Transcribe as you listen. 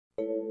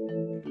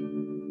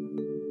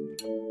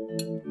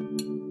Good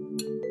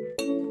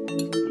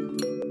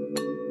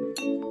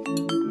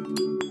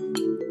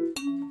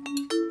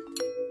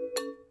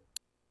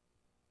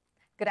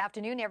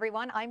afternoon,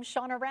 everyone. I'm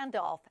Shauna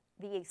Randolph,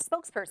 the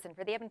spokesperson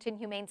for the Edmonton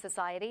Humane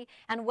Society,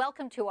 and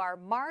welcome to our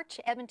March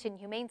Edmonton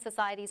Humane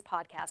Society's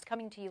podcast,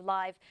 coming to you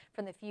live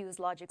from the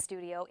Fusedlogic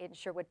studio in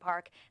Sherwood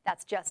Park.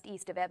 That's just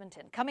east of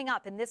Edmonton. Coming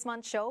up in this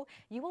month's show,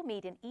 you will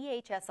meet an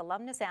EHS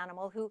alumnus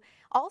animal who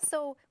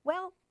also,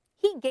 well,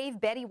 he gave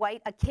Betty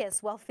White a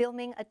kiss while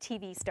filming a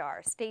TV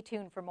star. Stay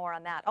tuned for more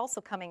on that. Also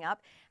coming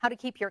up, how to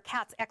keep your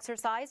cats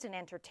exercised and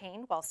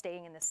entertained while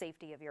staying in the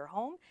safety of your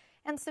home,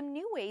 and some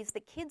new ways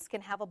that kids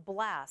can have a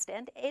blast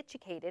and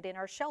educated in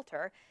our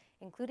shelter,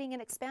 including an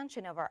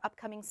expansion of our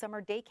upcoming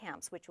summer day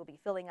camps, which will be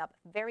filling up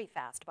very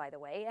fast, by the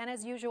way. And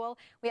as usual,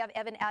 we have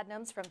Evan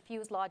Adnams from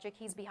Fusedlogic.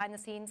 He's behind the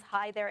scenes.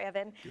 Hi there,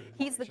 Evan.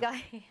 He's the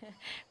guy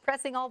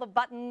pressing all the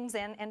buttons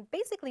and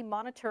basically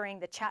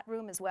monitoring the chat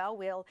room as well.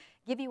 We'll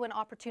give you an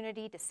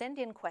opportunity to send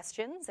in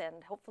questions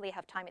and hopefully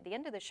have time at the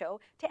end of the show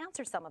to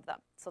answer some of them.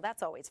 So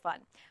that's always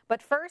fun.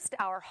 But first,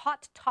 our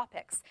hot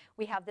topics.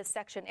 We have this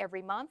section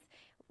every month.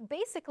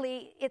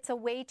 Basically, it's a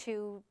way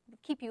to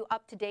keep you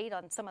up to date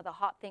on some of the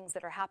hot things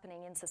that are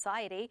happening in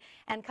society.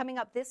 And coming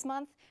up this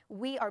month,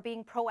 we are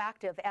being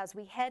proactive as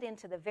we head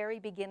into the very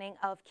beginning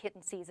of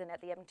kitten season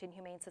at the Edmonton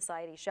Humane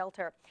Society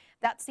shelter.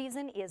 That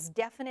season is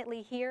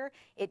definitely here.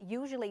 It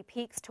usually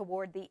peaks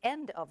toward the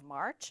end of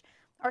March.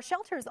 Our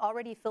shelter is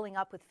already filling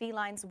up with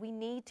felines. We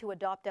need to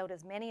adopt out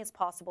as many as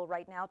possible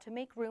right now to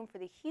make room for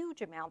the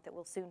huge amount that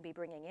we'll soon be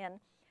bringing in.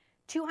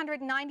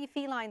 290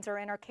 felines are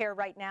in our care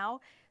right now,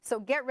 so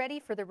get ready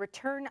for the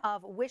return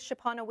of Wish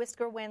Upon a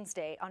Whisker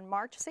Wednesday on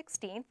March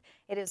 16th.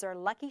 It is our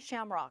lucky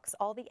shamrocks,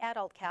 all the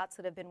adult cats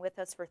that have been with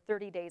us for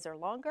 30 days or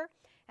longer,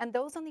 and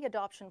those on the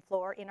adoption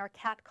floor in our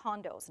cat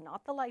condos,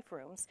 not the life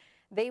rooms.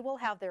 They will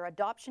have their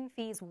adoption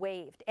fees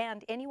waived,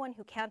 and anyone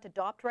who can't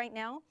adopt right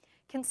now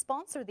can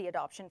sponsor the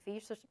adoption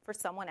fees for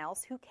someone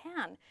else who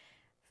can.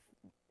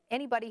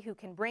 Anybody who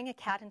can bring a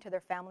cat into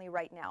their family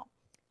right now.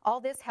 All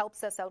this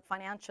helps us out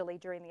financially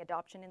during the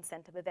adoption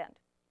incentive event.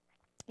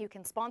 You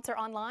can sponsor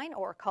online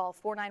or call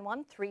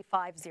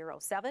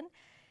 491-3507.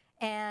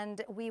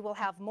 And we will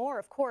have more,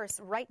 of course,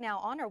 right now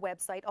on our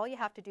website. All you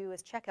have to do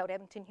is check out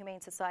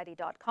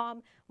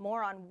EdmontonHumaneSociety.com.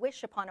 More on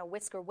Wish Upon a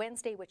Whisker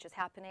Wednesday, which is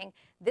happening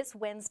this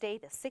Wednesday,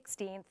 the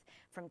 16th,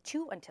 from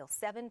 2 until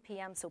 7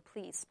 p.m. So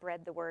please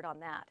spread the word on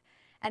that.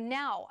 And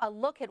now, a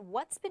look at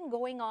what's been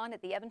going on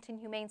at the Edmonton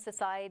Humane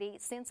Society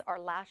since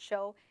our last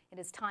show. It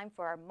is time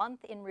for our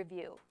month in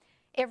review.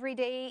 Every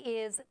day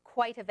is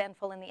quite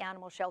eventful in the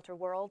animal shelter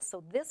world,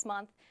 so this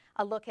month,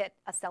 a look at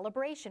a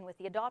celebration with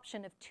the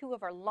adoption of 2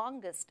 of our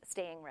longest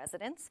staying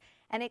residents.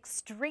 An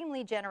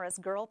extremely generous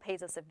girl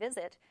pays us a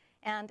visit,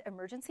 and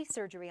emergency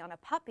surgery on a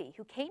puppy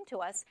who came to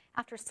us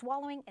after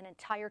swallowing an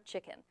entire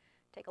chicken.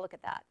 Take a look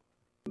at that.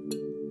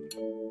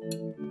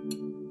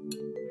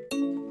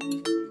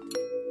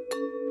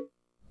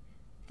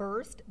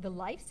 First, the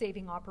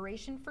life-saving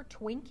operation for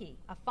Twinkie,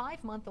 a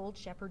 5-month-old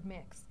shepherd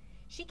mix.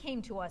 She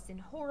came to us in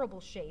horrible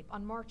shape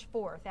on March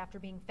 4th after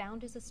being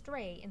found as a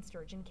stray in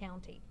Sturgeon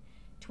County.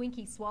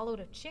 Twinkie swallowed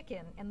a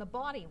chicken and the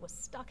body was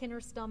stuck in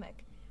her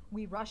stomach.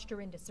 We rushed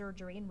her into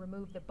surgery and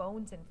removed the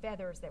bones and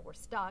feathers that were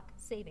stuck,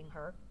 saving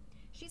her.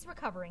 She's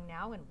recovering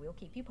now and we'll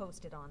keep you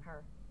posted on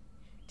her.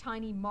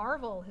 Tiny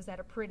Marvel has had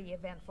a pretty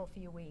eventful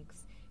few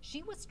weeks.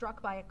 She was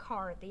struck by a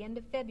car at the end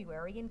of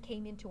February and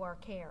came into our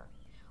care.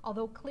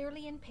 Although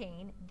clearly in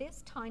pain,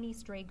 this tiny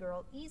stray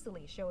girl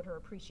easily showed her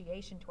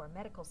appreciation to our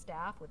medical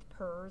staff with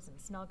purrs and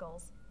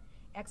snuggles.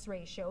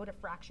 X-rays showed a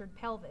fractured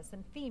pelvis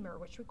and femur,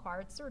 which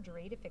required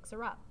surgery to fix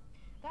her up.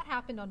 That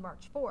happened on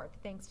March 4th,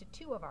 thanks to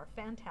 2 of our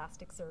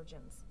fantastic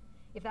surgeons.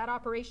 If that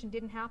operation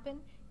didn't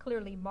happen,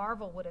 clearly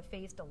Marvel would have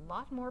faced a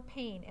lot more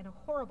pain and a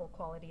horrible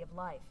quality of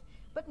life.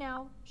 But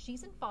now,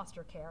 she's in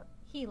foster care,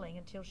 healing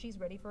until she's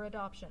ready for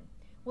adoption.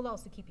 We'll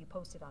also keep you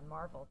posted on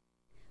Marvel.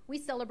 We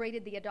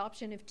celebrated the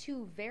adoption of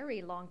 2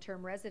 very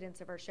long-term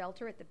residents of our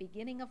shelter at the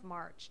beginning of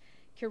March.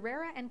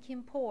 Carrera and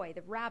Kim Poi,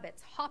 the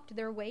rabbits, hopped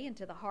their way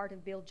into the heart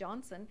of Bill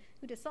Johnson,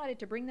 who decided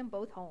to bring them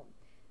both home.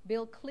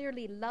 Bill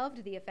clearly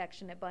loved the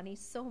affectionate bunnies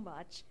so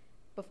much.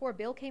 Before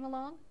Bill came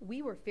along,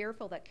 we were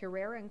fearful that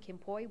Carrera and Kim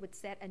Poi would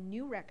set a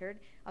new record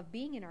of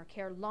being in our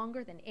care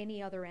longer than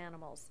any other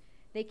animals.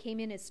 They came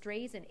in as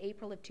strays in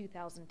April of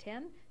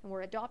 2010 and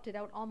were adopted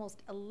out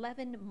almost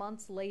 11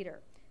 months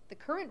later. The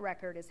current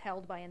record is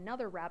held by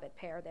another rabbit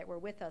pair that were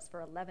with us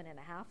for 11 and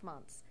a half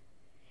months.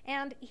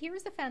 And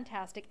here's a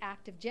fantastic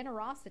act of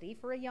generosity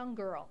for a young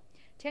girl.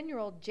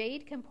 10-year-old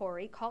Jade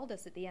Campori called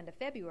us at the end of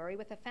February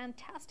with a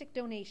fantastic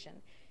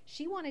donation.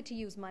 She wanted to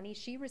use money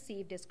she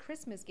received as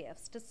Christmas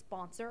gifts to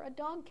sponsor a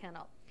dog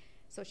kennel.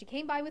 So she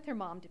came by with her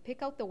mom to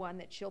pick out the one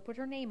that she'll put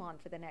her name on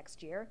for the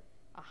next year.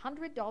 A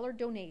 $100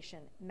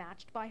 donation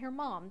matched by her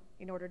mom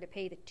in order to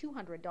pay the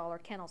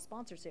 $200 kennel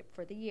sponsorship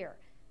for the year.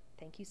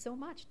 Thank you so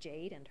much,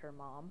 Jade and her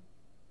mom.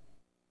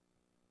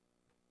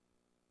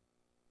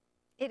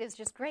 It is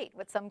just great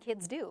what some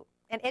kids do.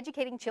 And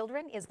educating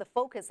children is the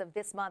focus of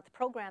this month's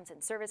Programs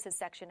and Services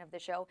section of the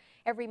show.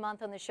 Every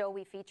month on the show,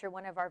 we feature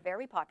one of our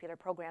very popular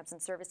programs and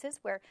services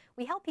where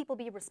we help people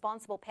be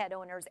responsible pet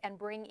owners and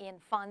bring in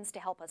funds to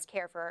help us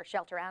care for our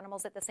shelter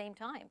animals at the same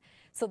time.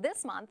 So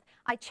this month,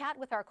 I chat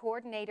with our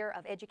coordinator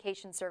of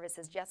education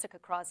services, Jessica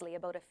Crosley,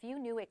 about a few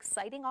new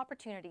exciting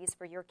opportunities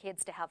for your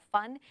kids to have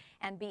fun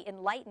and be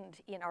enlightened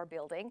in our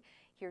building.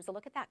 Here's a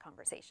look at that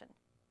conversation.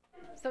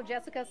 So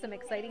Jessica, some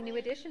exciting new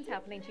additions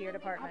happening to your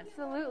department.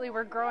 Absolutely,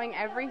 we're growing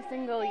every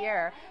single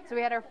year. So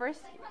we had our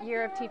first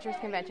year of Teachers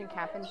Convention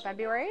Camp in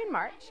February and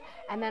March,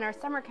 and then our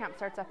summer camp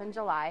starts up in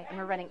July, and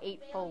we're running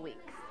 8 full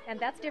weeks. And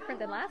that's different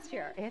than last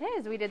year. It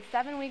is. We did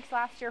 7 weeks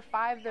last year,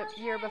 5 the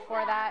year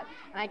before that,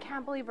 and I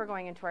can't believe we're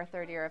going into our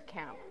 3rd year of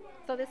camp.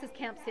 So this is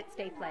Camp Sit,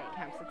 Stay, Play.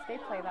 Camp Sit, Stay,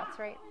 Play, that's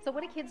right. So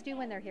what do kids do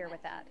when they're here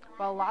with that?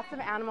 Well, lots of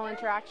animal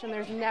interaction.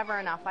 There's never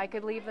enough. I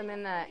could leave them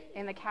in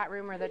the cat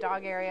room or the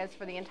dog areas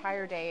for the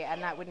entire day,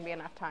 and that wouldn't be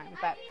enough time.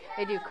 But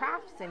they do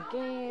crafts and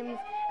games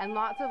and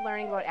lots of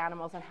learning about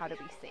animals and how to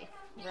be safe.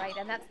 Right,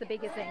 and that's the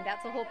biggest thing.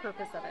 That's the whole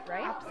purpose of it,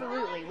 right?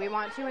 Absolutely. We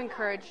want to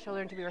encourage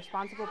children to be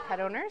responsible pet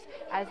owners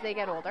as they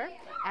get older,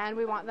 and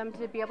we want them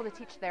to be able to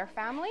teach their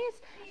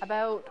families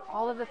about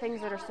all of the things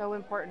that are so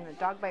important: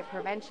 dog bite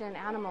prevention,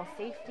 animal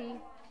safety.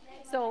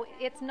 So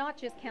it's not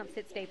just Camp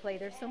Sit, Stay, Play.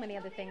 There's so many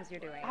other things you're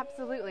doing.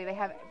 Absolutely. They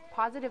have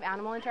positive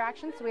animal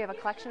interactions. So we have a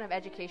collection of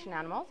education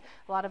animals.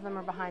 A lot of them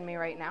are behind me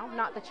right now.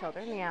 Not the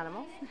children, the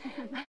animals.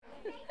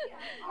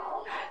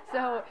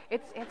 So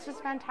it's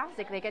just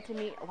fantastic. They get to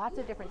meet lots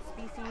of different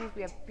species.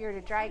 We have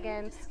bearded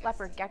dragons,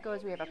 leopard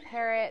geckos. We have a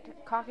parrot,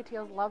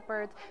 cockatiels,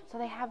 lovebirds. So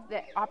they have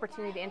the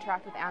opportunity to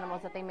interact with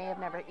animals that they may have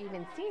never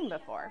even seen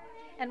before.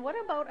 And what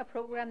about a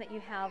program that you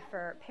have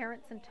for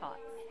parents and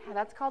tots? Yeah,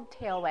 that's called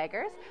Tail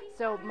Waggers.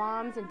 So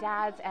moms and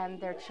dads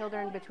and their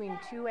children between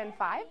 2 and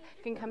 5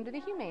 can come to the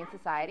Humane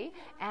Society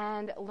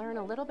and learn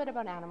a little bit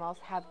about animals,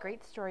 have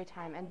great story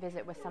time, and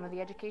visit with some of the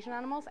education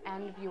animals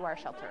and view our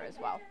shelter as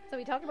well. So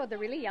we talked about the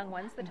really young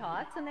ones, the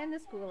tots, and then the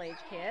school-age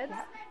kids.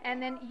 Yep.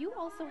 And then you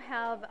also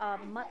have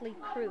Muttley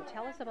Crew.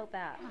 Tell us about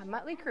that.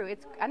 Muttley Crew,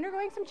 it's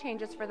undergoing some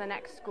changes for the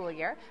next school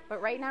year,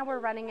 but right now we're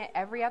running it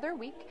every other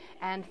week,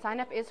 and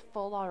sign-up is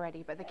full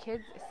already. But the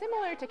kids,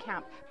 similar to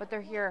camp, but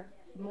they're here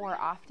more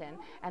often,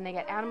 and they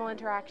get animal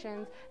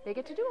interactions. They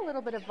get to do a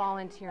little bit of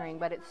volunteering,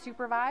 but it's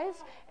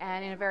supervised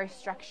and in a very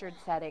structured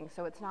setting,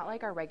 so it's not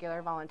like our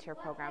regular volunteer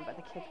program, but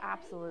the kids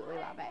absolutely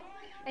love it.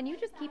 And you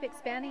just keep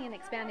expanding and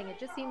expanding. It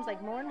just seems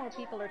like more and more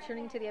people are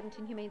turning to the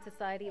Edmonton Humane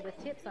Society with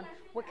tips on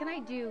what can I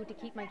do to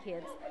keep my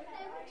kids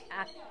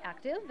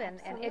active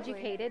and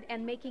educated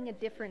and making a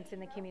difference in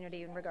the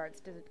community in regards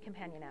to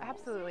companion animals.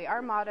 Absolutely.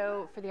 Our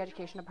motto for the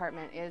education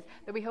department is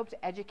that we hope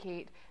to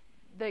educate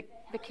the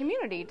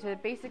community to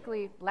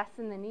basically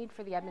lessen the need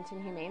for the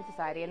Edmonton Humane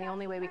Society, and the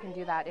only way we can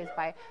do that is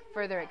by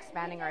further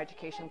expanding our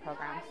education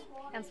programs.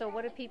 And so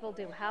what do people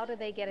do? How do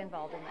they get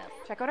involved in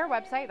this? Check out our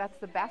website. That's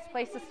the best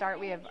place to start.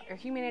 We have our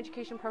humane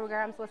education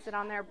programs listed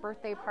on there.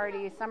 Birthday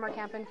parties, summer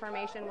camp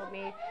information will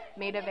be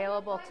made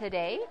available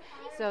today,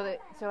 so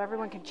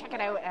everyone can check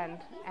it out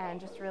and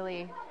just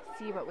really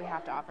see what we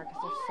have to offer,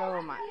 because there's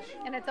so much.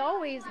 And it's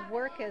always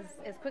work as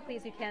quickly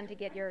as you can to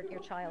get your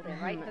child in,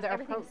 right? Because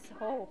everything's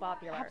so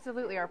popular.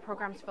 Absolutely. Our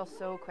programs fill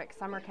so quick,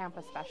 summer camp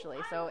especially.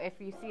 So if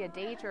you see a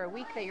date or a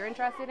week that you're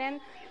interested in,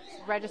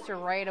 register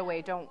right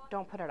away. Don't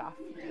put it off.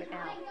 Do it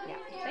now. Yeah.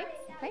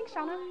 Thanks,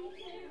 Shauna.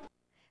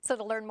 So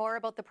to learn more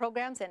about the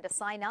programs and to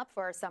sign up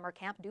for our summer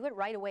camp, do it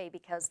right away,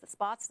 because the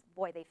spots,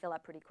 boy, they fill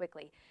up pretty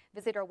quickly.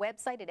 Visit our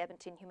website at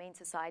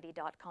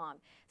edmontonhumanesociety.com.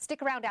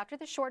 Stick around after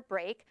the short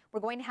break.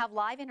 We're going to have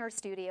live in our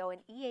studio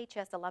an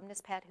EHS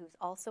alumnus pet who's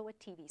also a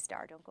TV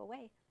star. Don't go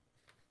away.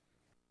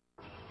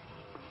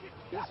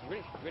 Yes,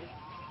 ready.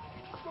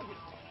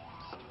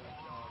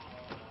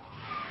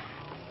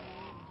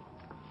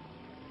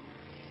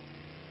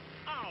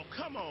 Oh,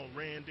 come on,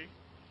 Randy.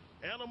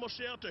 Animal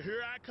shelter,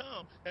 here I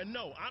come. And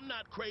no, I'm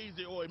not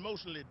crazy or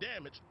emotionally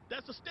damaged.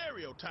 That's a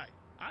stereotype.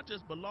 I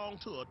just belong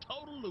to a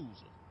total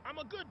loser. I'm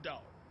a good dog.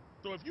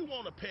 So if you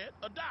want a pet,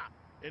 adopt.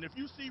 And if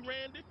you see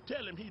Randy,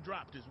 tell him he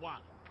dropped his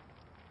wallet.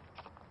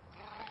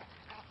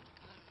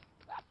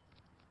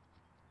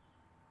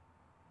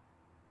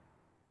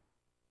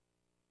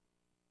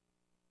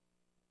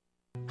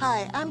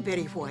 Hi, I'm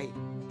Betty White,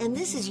 and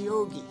this is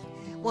Yogi,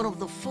 one of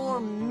the 4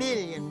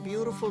 million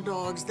beautiful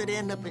dogs that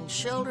end up in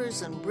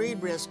shelters and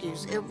breed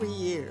rescues every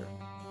year.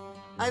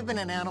 I've been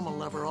an animal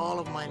lover all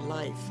of my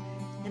life,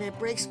 and it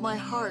breaks my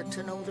heart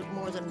to know that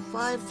more than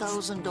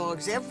 5,000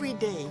 dogs every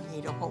day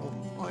need a home.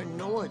 I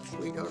know it,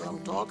 sweetheart,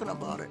 I'm talking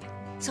about it.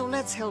 So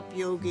let's help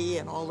Yogi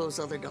and all those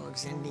other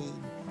dogs in need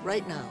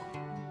right now.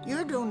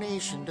 Your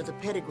donation to the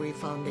Pedigree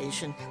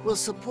Foundation will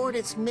support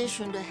its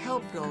mission to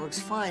help dogs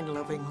find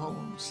loving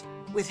homes.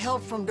 With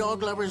help from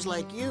dog lovers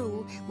like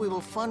you, we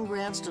will fund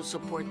grants to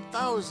support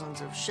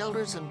thousands of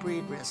shelters and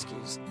breed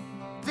rescues.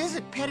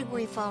 Visit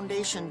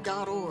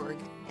pedigreefoundation.org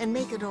and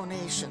make a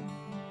donation,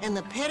 and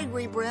the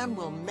Pedigree brand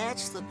will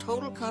match the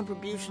total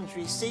contributions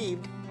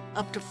received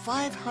up to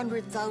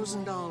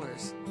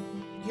 $500,000.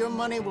 Your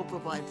money will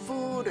provide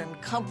food and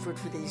comfort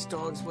for these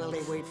dogs while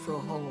they wait for a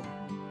home.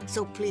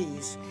 So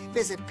please,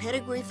 visit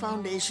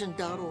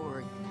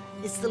pedigreefoundation.org.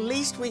 It's the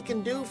least we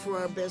can do for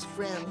our best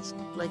friends,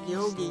 like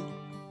Yogi.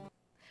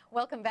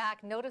 Welcome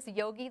back. Notice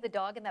Yogi, the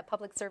dog, in that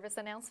public service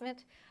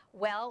announcement?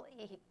 Well,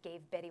 he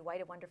gave Betty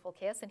White a wonderful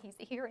kiss, and he's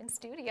here in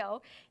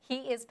studio. He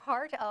is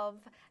part of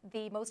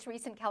the most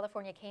recent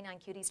California Canine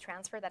Cuties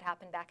transfer that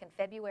happened back in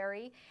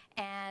February,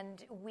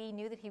 and we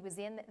knew that he was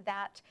in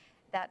that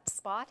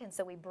spot, and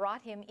so we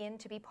brought him in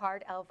to be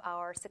part of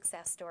our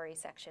success story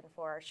section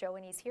for our show,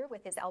 and he's here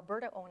with his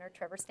Alberta owner,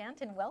 Trevor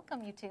Stanton.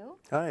 Welcome, you two.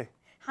 Hi.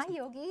 Hi,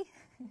 Yogi.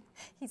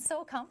 He's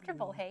so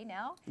comfortable, hey,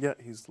 now? Yeah,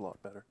 he's a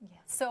lot better. Yeah.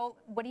 So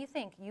what do you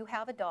think? You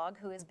have a dog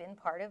who has been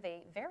part of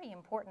a very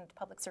important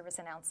public service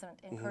announcement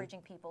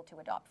encouraging people to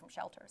adopt from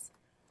shelters.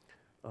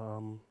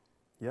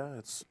 Yeah,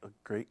 it's a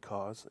great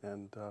cause,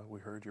 and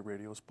we heard your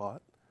radio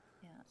spot.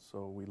 Yeah.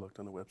 So we looked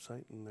on the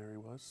website, and there he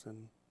was,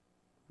 and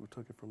we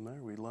took it from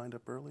there. We lined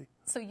up early.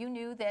 So you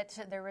knew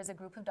that there was a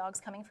group of dogs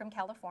coming from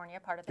California,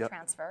 part of the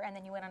transfer, and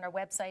then you went on our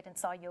website and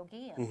saw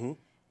Yogi,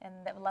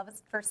 and that love at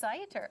first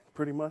sight, or?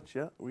 Pretty much,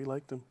 yeah. We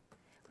liked him.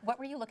 What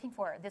were you looking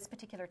for? This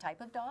particular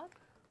type of dog?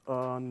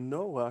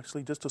 No,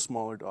 actually, just a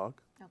smaller dog.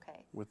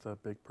 Okay. With a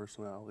big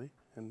personality,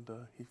 and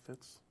he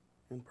fits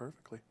in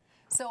perfectly.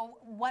 So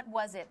what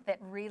was it that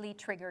really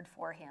triggered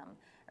for him,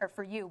 or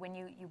for you, when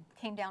you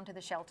came down to the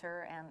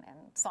shelter and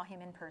saw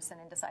him in person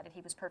and decided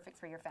he was perfect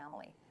for your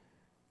family?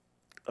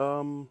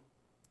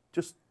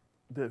 Just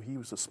that he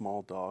was a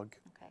small dog,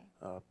 okay.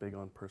 Big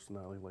on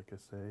personality, like I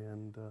say,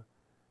 and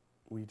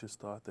we just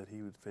thought that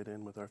he would fit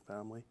in with our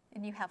family.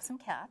 And you have some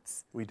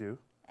cats. We do.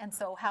 And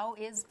so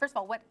first of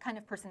all, what kind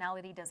of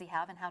personality does he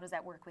have, and how does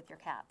that work with your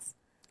cats?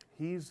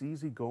 He's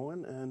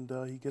easygoing, and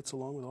he gets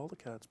along with all the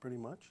cats pretty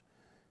much.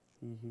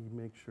 He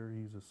makes sure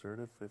he's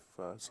assertive if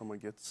someone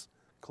gets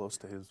close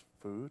to his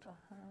food.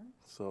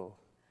 So,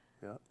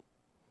 yeah.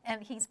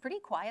 And he's pretty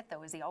quiet,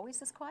 though. Is he always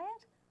this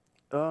quiet?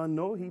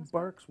 No, he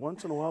barks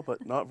once in a while,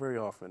 but not very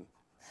often.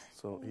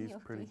 So he's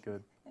pretty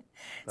good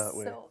that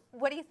way. So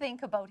what do you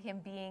think about him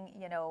being,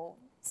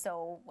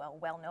 so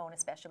well known,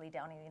 especially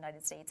down in the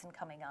United States and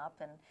coming up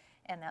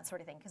and that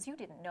sort of thing? Because you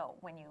didn't know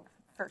when you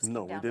first came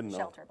down to the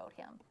shelter about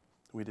him.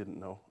 We didn't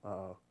know.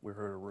 We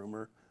heard a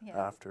rumor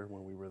after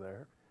when we were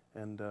there,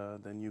 and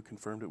then you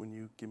confirmed it when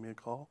you gave me a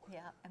call. Yeah,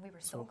 and we were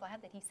so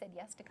glad that he said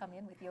yes to come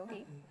in with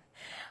Yogi.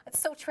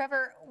 So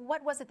Trevor,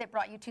 what was it that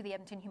brought you to the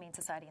Edmonton Humane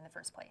Society in the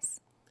first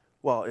place?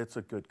 Well, it's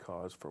a good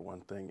cause for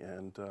one thing,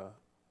 and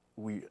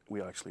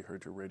we actually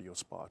heard your radio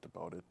spot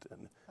about it,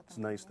 and it's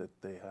nice that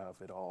they have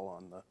it all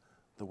on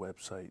the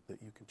website,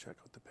 that you can check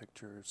out the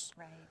pictures.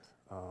 Right.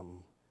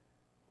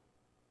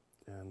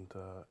 And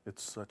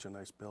it's such a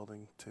nice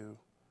building too.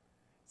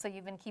 So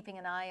you've been keeping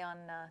an eye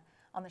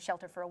on the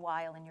shelter for a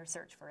while in your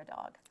search for a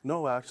dog?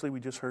 No, actually, we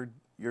just heard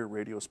your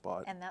radio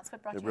spot. And that's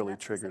what brought you It really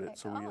triggered it,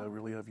 so we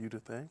really have you to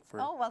thank for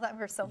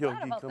we're so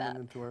glad about that. Yogi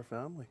coming into our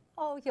family.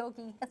 Oh,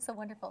 Yogi, that's so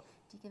wonderful.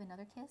 Do you give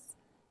another kiss?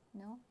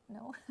 No?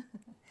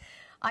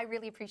 I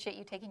really appreciate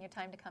you taking your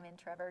time to come in,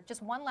 Trevor.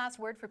 Just one last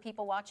word for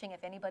people watching,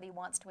 if anybody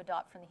wants to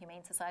adopt from the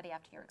Humane Society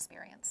after your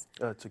experience.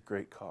 It's a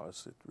great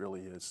cause. It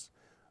really is.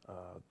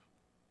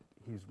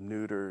 He's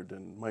neutered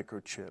and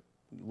microchipped,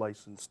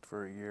 licensed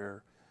for a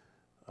year.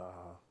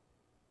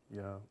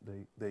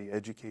 They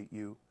educate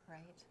you.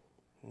 Right.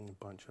 A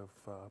bunch of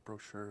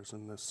brochures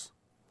and this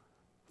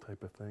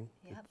type of thing.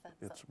 Yeah,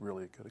 it's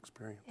really a good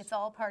experience. It's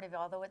all part of it,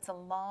 although it's a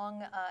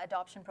long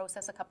adoption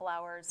process, a couple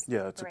hours.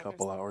 Yeah, it's a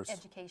couple hours.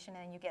 Education,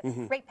 and you get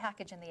a great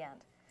package in the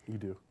end. You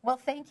do. Well,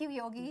 thank you,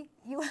 Yogi.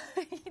 He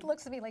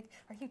looks at me like,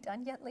 are you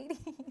done yet, lady?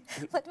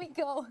 Let me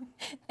go.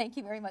 Thank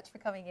you very much for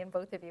coming in,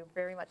 both of you.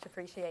 Very much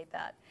appreciate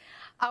that.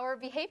 Our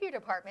behavior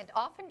department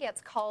often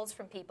gets calls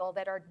from people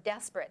that are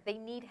desperate. They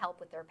need help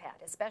with their pet,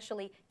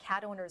 especially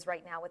cat owners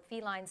right now with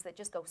felines that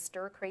just go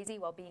stir crazy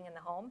while being in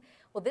the home.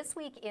 Well, this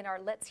week in our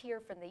Let's Hear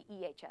from the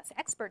EHS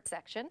Expert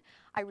section,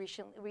 I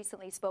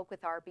recently spoke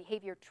with our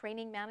behavior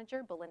training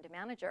manager, Belinda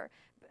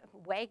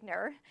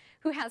Wagner,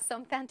 who has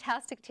some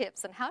fantastic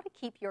tips on how to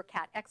keep your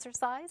cat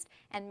exercised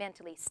and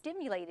mentally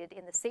stimulated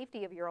in the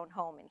safety of your own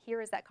home. And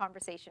here is that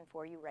conversation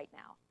for you right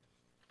now.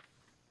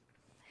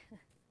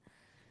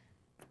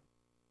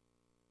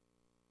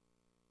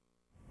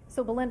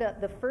 So Belinda,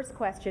 the first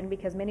question,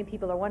 because many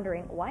people are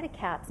wondering, why do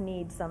cats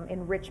need some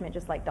enrichment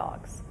just like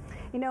dogs?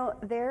 You know,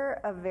 they're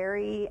a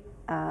very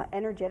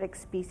energetic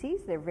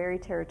species. They're very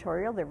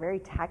territorial. They're very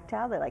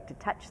tactile. They like to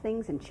touch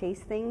things and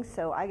chase things.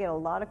 So I get a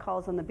lot of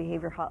calls on the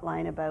behavior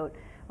hotline about,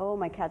 oh,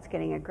 my cat's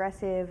getting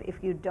aggressive. If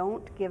you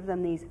don't give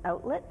them these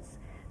outlets,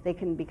 they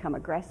can become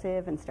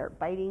aggressive and start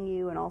biting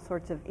you and all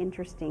sorts of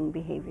interesting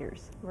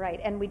behaviors.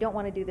 Right, and we don't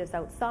want to do this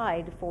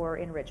outside for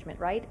enrichment,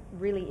 right?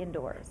 Really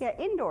indoors. Yeah,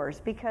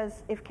 indoors,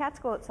 because if cats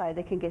go outside,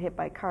 they can get hit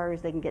by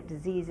cars, they can get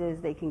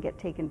diseases, they can get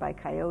taken by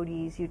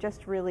coyotes. You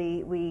just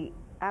really,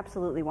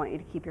 absolutely want you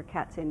to keep your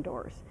cats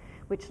indoors,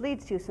 which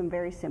leads to some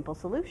very simple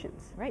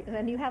solutions. Right, and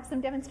then you have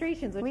some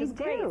demonstrations, which is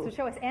great. So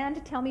show us,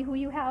 and tell me who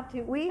you have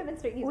to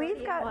demonstrate.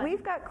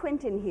 We've got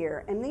Quentin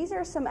here, and these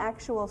are some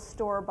actual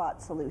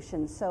store-bought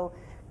solutions. So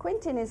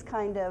Quentin is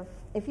kind of,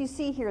 if you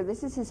see here,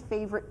 this is his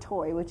favorite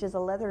toy, which is a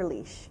leather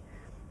leash.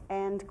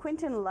 And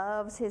Quentin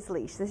loves his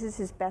leash. This is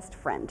his best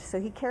friend. So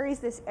he carries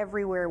this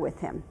everywhere with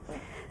him.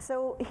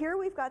 So here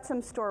we've got some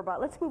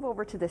store-bought. Let's move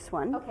over to this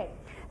one. Okay.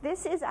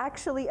 This is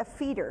actually a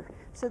feeder.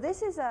 So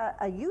this is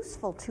a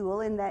useful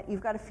tool in that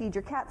you've got to feed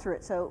your cat through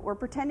it. So we're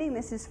pretending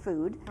this is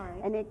food. All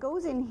right. And it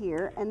goes in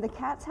here, and the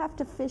cats have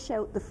to fish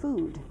out the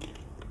food.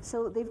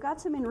 So they've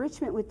got some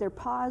enrichment with their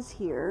paws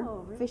here,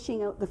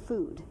 fishing out the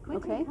food.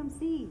 Quentin, okay? come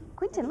see.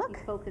 Quentin, look.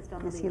 He's focused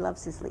on the Yes, leash. he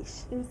loves his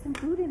leash. There's some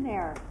food in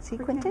there. See,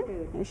 for Quentin?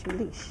 food. There's your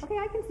leash. Okay,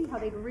 I can see how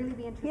they'd really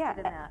be interested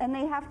in that. And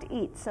they have to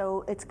eat,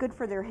 so it's good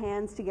for their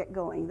hands to get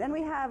going. Then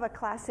we have a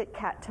classic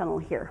cat tunnel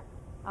here.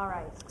 All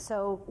right.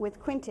 So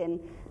with Quentin,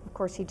 of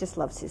course, he just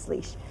loves his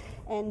leash.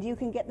 And you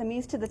can get them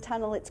used to the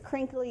tunnel. It's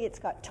crinkly, it's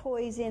got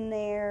toys in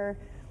there,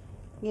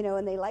 you know,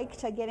 and they like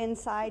to get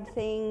inside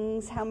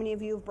things. How many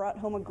of you have brought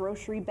home a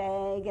grocery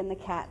bag and the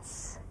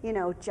cats, you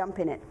know, jump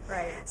in it?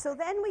 Right. So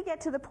then we get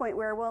to the point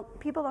where, well,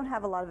 people don't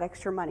have a lot of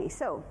extra money.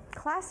 So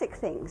classic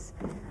things,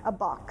 a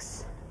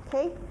box.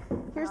 Okay,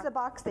 here's the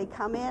box they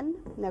come in.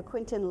 Now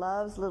Quentin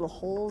loves little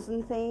holes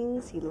and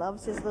things. He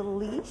loves his little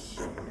leash.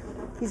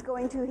 He's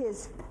going to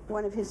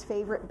one of his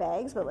favorite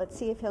bags, but let's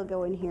see if he'll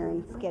go in here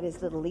and get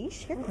his little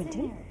leash. Here,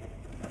 Quentin.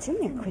 It's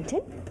in there,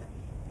 Quentin.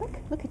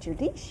 Look at your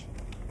leash.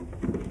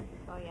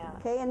 Oh yeah.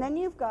 Okay, and then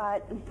you've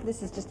got,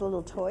 this is just a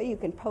little toy you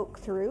can poke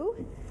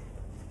through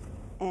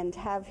and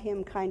have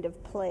him kind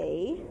of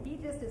play. He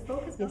just is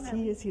focused on that. Yes,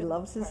 he is. He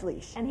loves his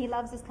leash. And he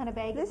loves this kind of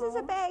bag. This is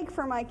a bag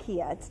from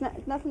IKEA. It's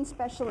nothing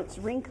special. It's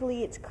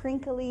wrinkly. It's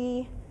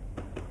crinkly.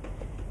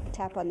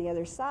 Tap on the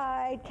other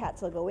side.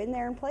 Cats will go in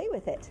there and play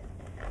with it.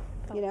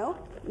 You know,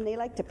 and they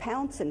like to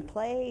pounce and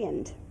play,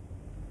 and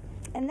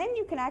then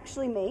you can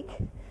actually make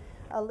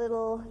a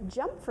little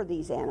jump for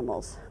these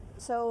animals.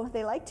 So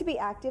they like to be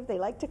active. They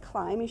like to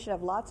climb. You should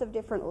have lots of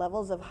different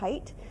levels of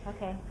height.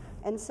 Okay.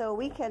 And so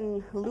we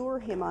can lure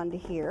him onto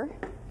here.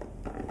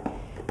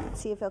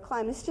 See if he'll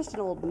climb. This is just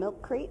an old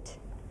milk crate.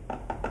 He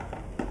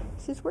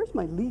says, "Where's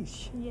my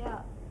leash?"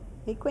 Yeah.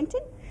 Hey,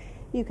 Quentin?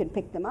 You can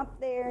pick them up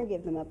there,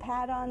 give them a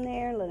pat on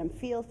there, let him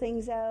feel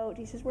things out.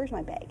 He says, "Where's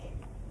my bag?"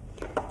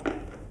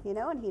 You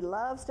know, and he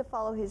loves to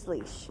follow his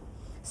leash.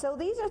 So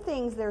these are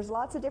things, there's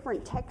lots of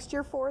different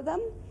texture for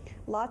them,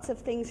 lots of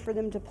things for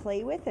them to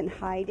play with and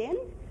hide in.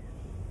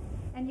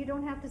 And you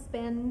don't have to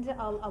spend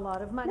a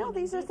lot of money. No,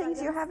 these are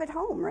things you have at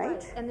home,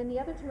 right? And then the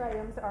other two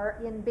items are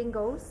in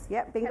Bingo's.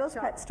 Yep, Bingo's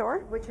Pet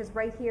Store. Which is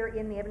right here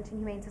in the Edmonton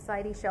Humane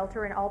Society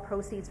shelter, and all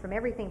proceeds from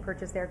everything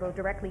purchased there go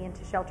directly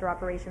into shelter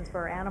operations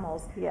for our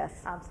animals.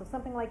 Yes. So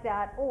something like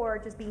that, or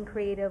just being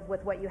creative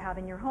with what you have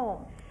in your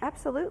home.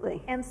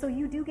 Absolutely. And so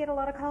you do get a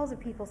lot of calls of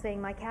people saying,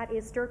 my cat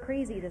is stir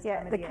crazy this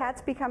time of the year.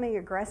 cat's becoming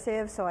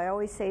aggressive, so I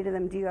always say to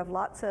them, do you have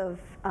lots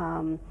of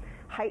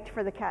height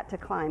for the cat to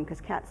climb, because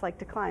cats like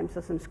to climb.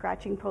 So some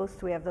scratching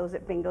posts, we have those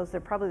at Bingo's.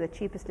 They're probably the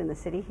cheapest in the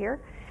city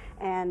here.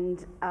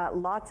 And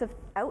lots of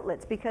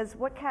outlets, because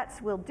what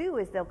cats will do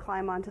is they'll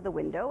climb onto the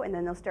window and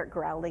then they'll start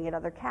growling at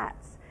other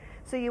cats.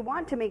 So you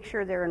want to make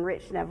sure they're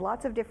enriched and have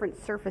lots of different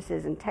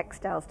surfaces and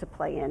textiles to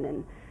play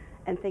in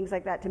and things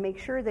like that to make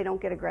sure they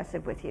don't get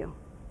aggressive with you.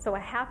 So a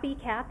happy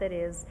cat that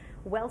is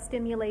well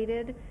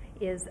stimulated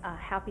is a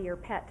happier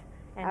pet.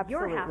 And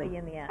Absolutely. You're happy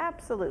in the end.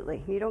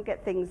 Absolutely. You don't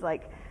get things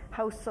like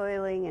house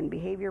soiling and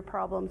behavior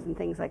problems and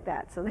things like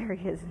that. So there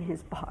he is in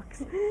his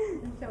box.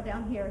 So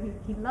down here,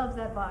 he loves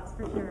that box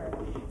for sure.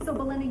 So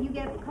Belinda, you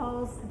get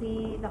calls,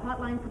 the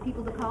hotline for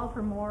people to call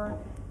for more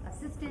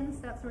assistance,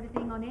 that sort of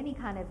thing, on any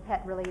kind of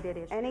pet-related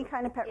issue? Any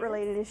kind of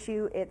pet-related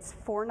issue, it's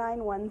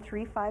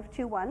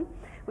 491-3521.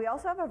 We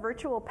also have a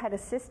virtual pet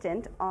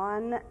assistant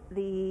on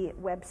the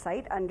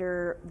website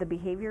under the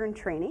behavior and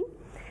training.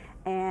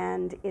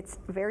 And it's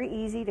very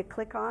easy to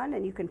click on,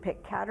 and you can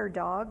pick cat or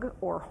dog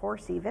or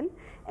horse even,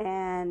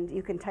 and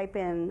you can type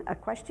in a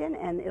question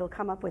and it'll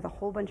come up with a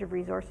whole bunch of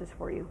resources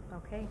for you.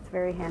 Okay. It's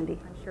very handy.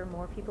 I'm sure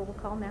more people will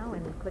call now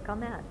and click on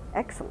that.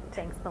 Excellent.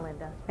 Thanks,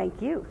 Belinda.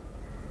 Thank you.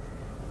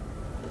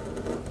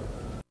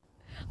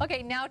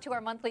 Okay, now to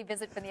our monthly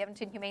visit from the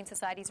Edmonton Humane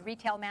Society's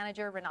retail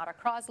manager, Renata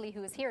Crosley,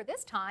 who is here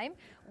this time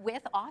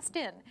with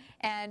Austin.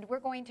 And we're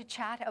going to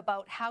chat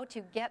about how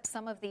to get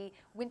some of the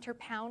winter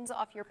pounds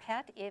off your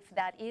pet, if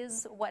that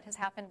is what has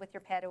happened with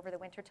your pet over the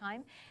winter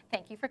time.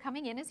 Thank you for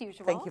coming in as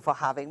usual. Thank you for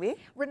having me.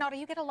 Renata,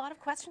 you get a lot of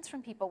questions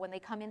from people when they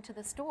come into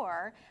the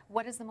store.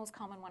 What is the most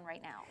common one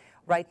right now?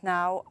 Right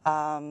now,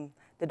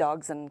 the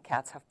dogs and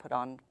cats have put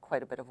on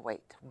quite a bit of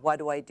weight. What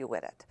do I do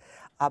with it?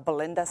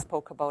 Belinda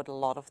spoke about a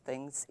lot of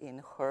things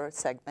in her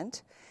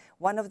segment.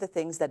 One of the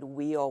things that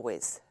we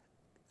always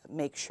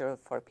make sure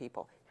for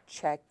people,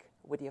 check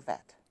with your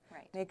vet.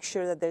 Right. Make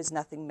sure that there's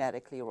nothing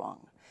medically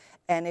wrong.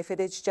 And if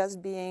it is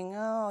just being,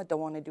 oh, I don't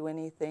want to do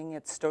anything,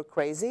 it's still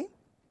crazy,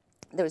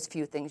 there's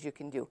few things you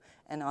can do.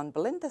 And on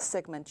Belinda's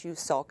segment, you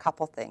saw a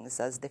couple things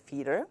as the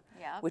feeder,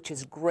 which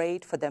is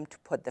great for them to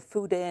put the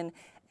food in,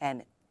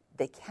 and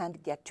they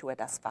can't get to it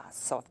as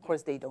fast. So, of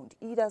course, they don't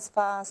eat as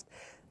fast.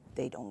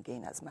 They don't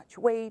gain as much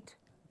weight.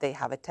 They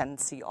have a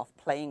tendency of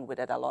playing with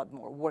it a lot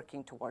more,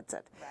 working towards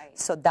it. Right.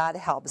 So that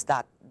helps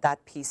that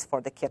piece for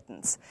the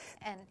kittens.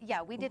 And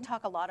yeah, we did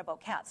talk a lot about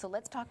cats. So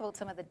let's talk about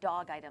some of the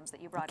dog items that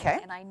you brought in.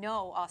 And I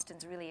know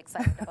Austin's really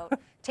excited about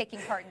taking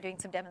part in doing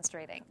some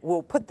demonstrating.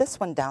 We'll put this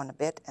one down a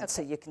bit and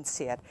so you can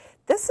see it.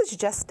 This is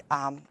just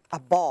a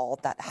ball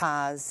that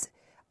has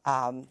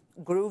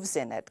grooves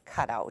in it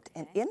cut out.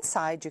 And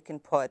inside you can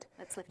put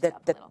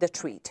the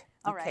treat.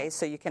 Okay,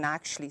 so you can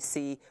actually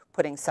see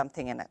putting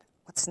something in it.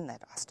 What's in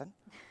it, Austin?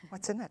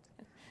 What's in it?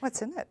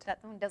 What's in it? That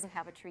one doesn't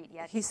have a treat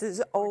yet. He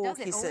says, oh,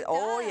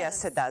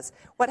 yes, it does.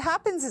 What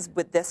happens is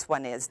with this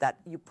one is that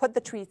you put the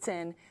treats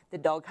in, the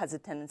dog has a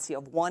tendency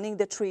of wanting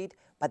the treat,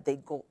 but they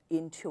go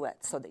into it.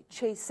 So they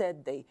chase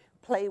it, they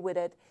play with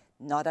it,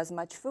 not as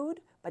much food,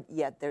 but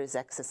yet there is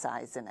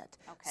exercise in it.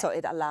 Okay. So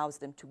it allows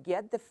them to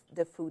get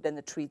the food and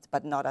the treats,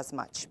 but not as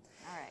much.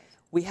 All right.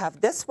 We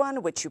have this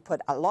one, which you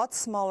put a lot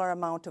smaller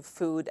amount of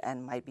food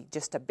and might be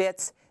just a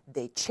bit.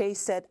 They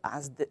chase it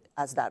as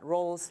that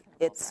rolls,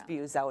 it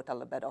spews out a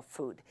little bit of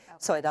food. Okay.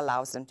 So it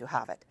allows them to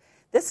have it.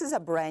 This is a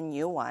brand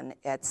new one.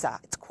 It's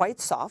quite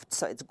soft,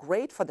 so it's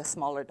great for the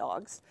smaller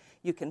dogs.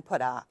 You can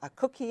put a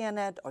cookie in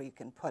it, or you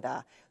can put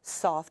a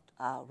soft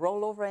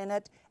rollover in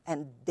it,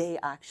 and they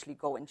actually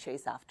go and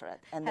chase after it.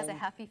 And has a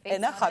happy face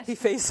and on a happy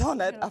face on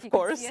it, of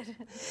course.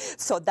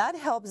 So that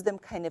helps them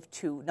kind of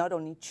to not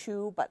only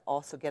chew, but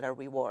also get a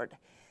reward.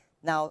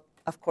 Now,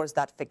 of course,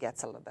 that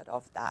forgets a little bit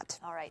of that.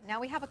 All right. Now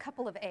we have a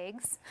couple of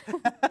eggs.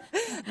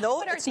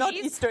 No, it's not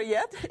Easter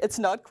yet. It's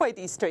not quite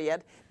Easter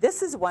yet.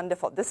 This is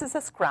wonderful. This is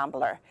a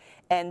scrambler.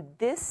 And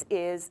this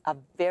is a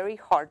very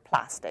hard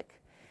plastic.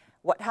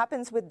 What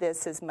happens with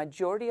this is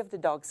majority of the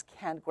dogs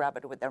can't grab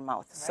it with their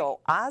mouth. Right.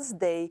 So as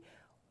they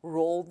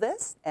roll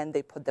this and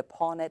they put the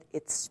paw on it,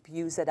 it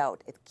spews it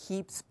out. It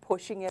keeps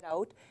pushing it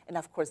out. And,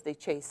 of course, they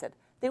chase it.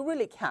 They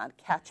really can't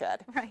catch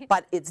it,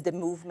 but it's the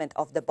movement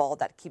of the ball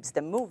that keeps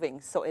them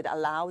moving. So it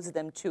allows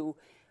them to,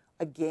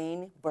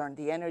 again, burn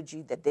the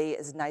energy. The day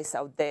is nice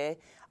out there.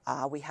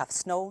 We have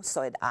snow,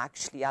 so it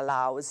actually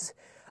allows.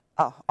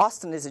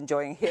 Austin is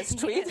enjoying his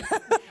treat.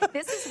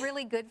 This is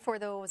really good for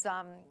those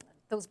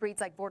breeds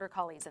like Border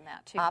Collies and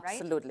that too,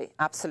 absolutely, right?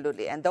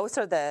 Absolutely. And those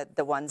are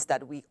the ones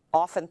that we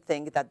often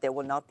think that they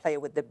will not play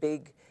with the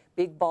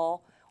big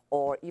ball,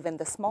 or even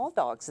the small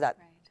dogs that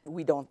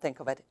we don't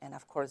think of it. And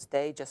of course,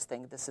 they just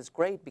think this is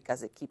great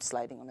because it keeps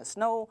sliding on the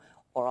snow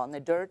or on the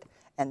dirt,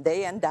 and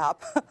they end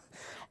up,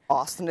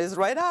 Austin is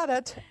right at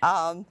it,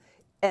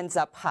 ends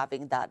up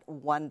having that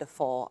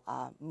wonderful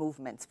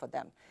movements for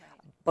them.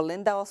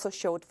 Belinda also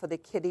showed for the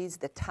kitties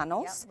the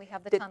tunnels. Yeah, we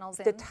have the tunnels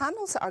in. The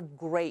tunnels are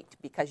great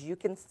because you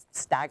can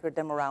stagger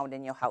them around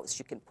in your house.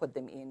 You can put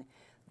them in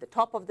the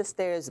top of the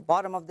stairs,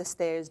 bottom of the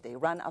stairs. They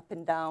run up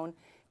and down.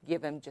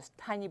 Give them just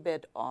tiny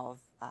bit of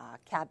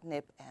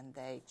catnip, and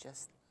they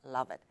just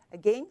love it.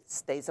 Again,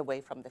 stays away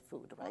from the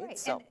food, right?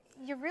 So,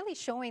 and you're really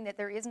showing that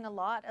there isn't a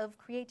lot of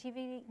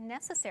creativity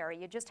necessary.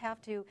 You just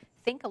have to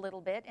think a little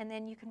bit, and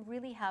then you can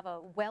really have a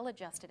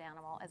well-adjusted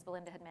animal, as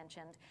Belinda had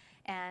mentioned,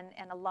 and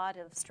a lot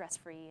of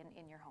stress-free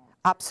in your home.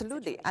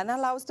 Absolutely, and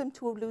allows them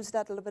to lose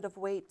that little bit of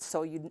weight.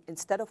 So you,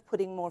 instead of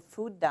putting more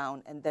food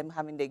down and them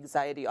having the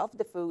anxiety of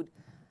the food,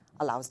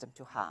 allows them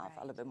to have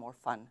a little bit more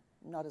fun.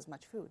 Not as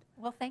much food.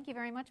 Well, thank you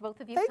very much,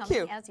 both of you. Thank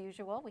you. As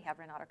usual, we have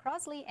Renata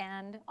Crosley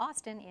and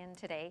Austin in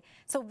today.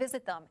 So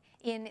visit them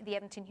in the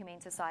Edmonton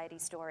Humane Society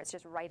store. It's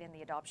just right in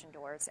the adoption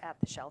doors at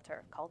the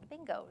shelter, called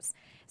Bingo's.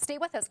 Stay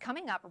with us.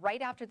 Coming up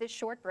right after this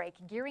short break,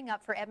 gearing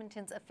up for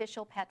Edmonton's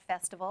official pet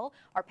festival,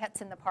 our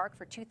Pets in the Park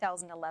for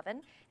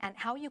 2011, and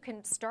how you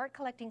can start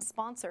collecting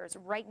sponsors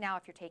right now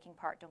if you're taking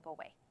part. Don't go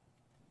away.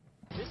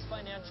 This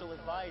financial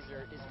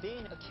advisor is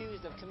being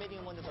accused of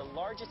committing one of the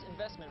largest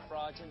investment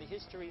frauds in the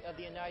history of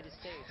the United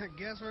States. I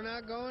guess we're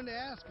not going to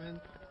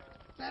Aspen.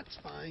 That's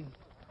fine.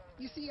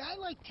 You see, I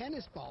like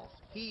tennis balls.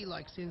 He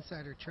likes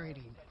insider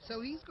trading.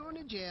 So he's going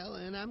to jail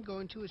and I'm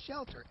going to a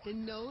shelter.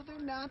 And no, they're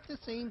not the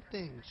same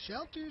thing.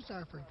 Shelters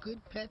are for good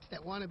pets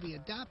that want to be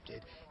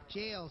adopted.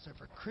 Jails are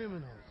for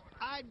criminals.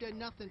 I've done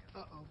nothing.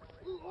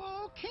 Uh-oh.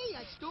 Ooh, okay,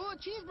 I stole a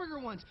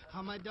cheeseburger once.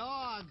 On my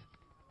dog.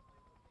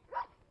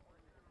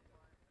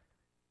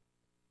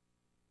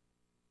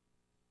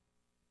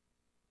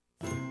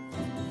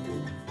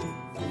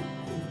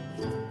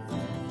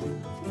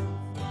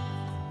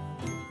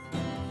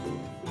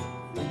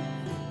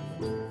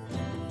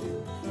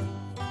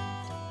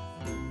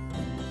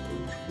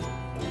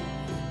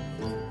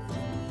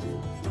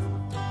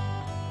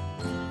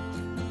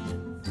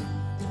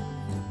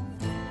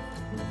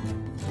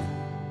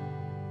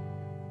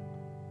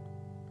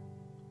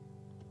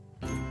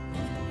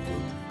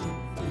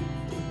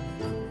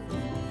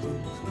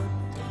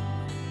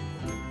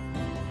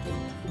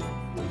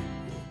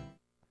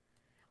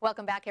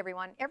 Welcome back,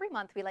 everyone. Every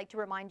month, we like to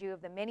remind you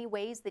of the many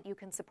ways that you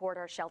can support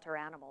our shelter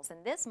animals.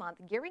 And this month,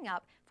 gearing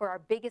up for our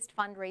biggest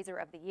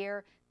fundraiser of the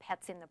year,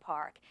 Pets in the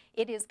Park.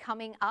 It is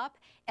coming up,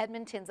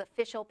 Edmonton's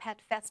official pet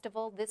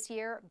festival this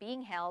year,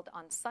 being held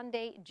on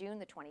Sunday, June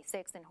the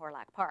 26th in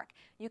Horlack Park.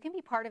 You can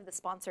be part of the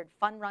sponsored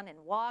fun run and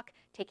walk,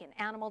 take in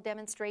animal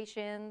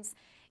demonstrations.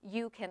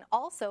 You can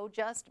also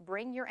just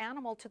bring your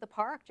animal to the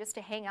park just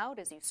to hang out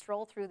as you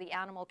stroll through the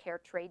animal care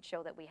trade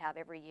show that we have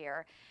every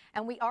year.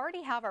 And we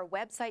already have our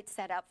website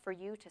set up for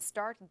you to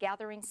start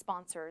gathering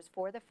sponsors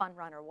for the Fun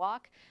Run or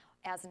Walk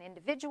as an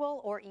individual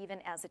or even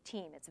as a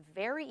team. It's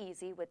very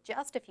easy with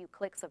just a few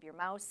clicks of your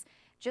mouse.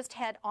 Just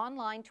head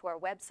online to our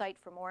website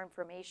for more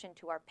information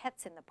to our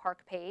Pets in the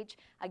Park page.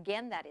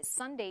 Again, that is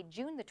Sunday,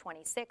 June the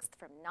 26th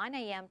from 9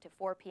 a.m. to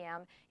 4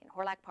 p.m. in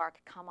Horlack Park.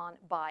 Come on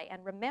by.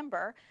 And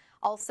remember,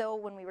 also,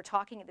 when we were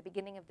talking at the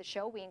beginning of the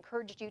show, we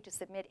encouraged you to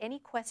submit any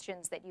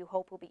questions that you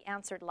hope will be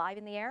answered live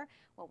in the air.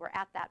 Well, we're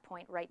at that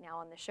point right now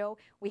on the show.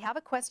 We have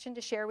a question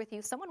to share with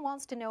you. Someone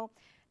wants to know,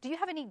 do you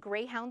have any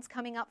greyhounds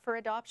coming up for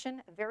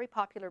adoption? A very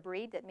popular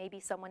breed that maybe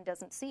someone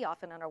doesn't see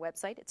often on our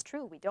website. It's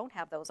true, we don't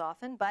have those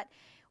often, but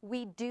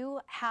we do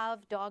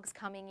have dogs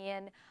coming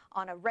in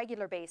on a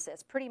regular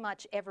basis, pretty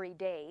much every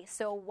day.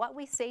 So what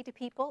we say to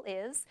people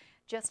is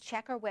just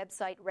check our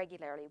website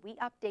regularly. We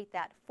update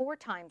that 4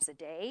 times a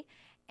day,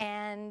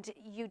 and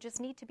you just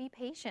need to be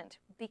patient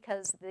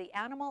because the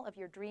animal of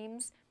your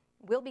dreams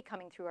will be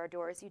coming through our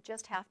doors. You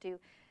just have to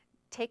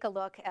take a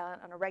look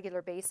on a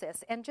regular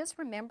basis. And just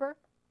remember,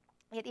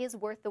 it is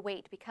worth the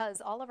wait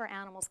because all of our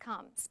animals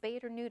come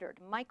spayed or neutered,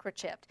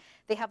 microchipped.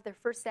 They have their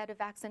first set of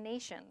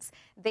vaccinations.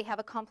 They have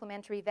a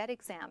complimentary vet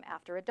exam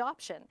after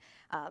adoption,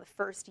 the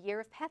first year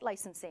of pet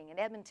licensing in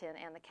Edmonton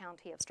and the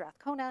county of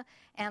Strathcona,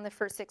 and the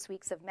first 6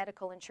 weeks of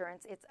medical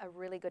insurance. It's a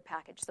really good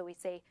package. So we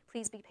say,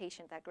 please be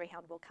patient. That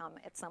greyhound will come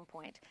at some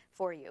point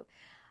for you.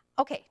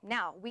 Okay,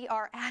 now we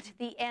are at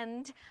the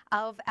end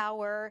of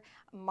our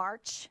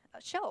March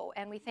show,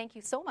 and we thank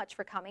you so much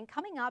for coming.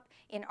 Coming up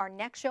in our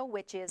next show,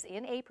 which is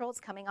in April,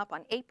 it's coming up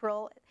on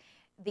April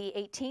the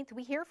 18th,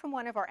 we hear from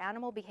one of our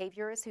animal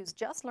behaviorists who's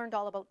just learned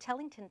all about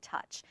Tellington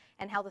Touch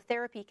and how the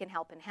therapy can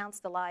help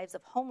enhance the lives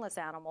of homeless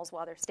animals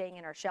while they're staying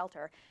in our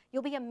shelter.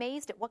 You'll be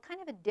amazed at what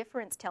kind of a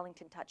difference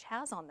Tellington Touch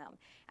has on them.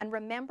 And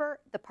remember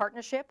the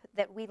partnership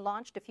that we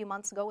launched a few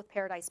months ago with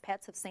Paradise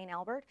Pets of St.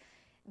 Albert?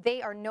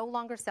 They are no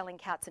longer selling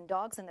cats and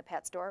dogs in the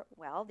pet store.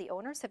 Well, the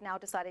owners have now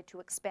decided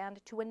to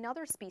expand to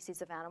another species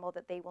of animal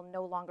that they will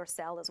no longer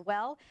sell as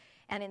well.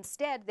 And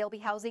instead, they'll be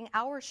housing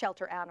our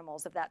shelter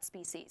animals of that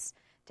species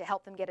to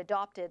help them get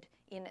adopted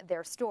in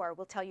their store.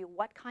 We'll tell you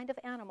what kind of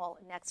animal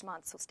next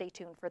month, so stay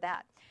tuned for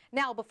that.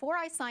 Now, before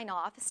I sign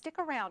off, stick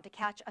around to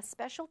catch a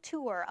special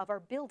tour of our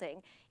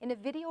building in a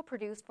video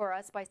produced for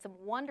us by some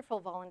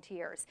wonderful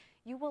volunteers.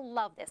 You will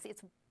love this.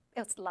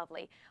 It's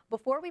lovely.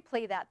 Before we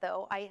play that,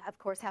 though, I, of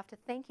course, have to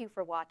thank you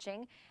for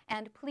watching.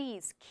 And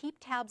please keep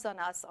tabs on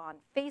us on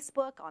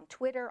Facebook, on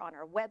Twitter, on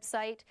our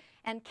website,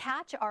 and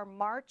catch our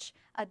March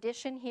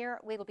edition here.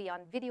 It'll be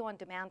on video on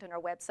demand on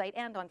our website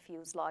and on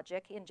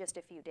Fusedlogic in just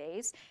a few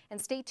days. And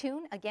stay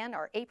tuned. Again,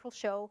 our April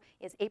show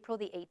is April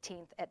the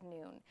 18th at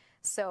noon.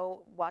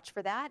 So watch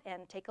for that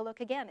and take a look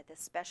again at this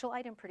special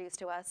item produced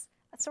to us,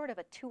 a sort of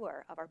a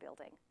tour of our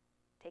building.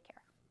 Take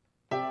care.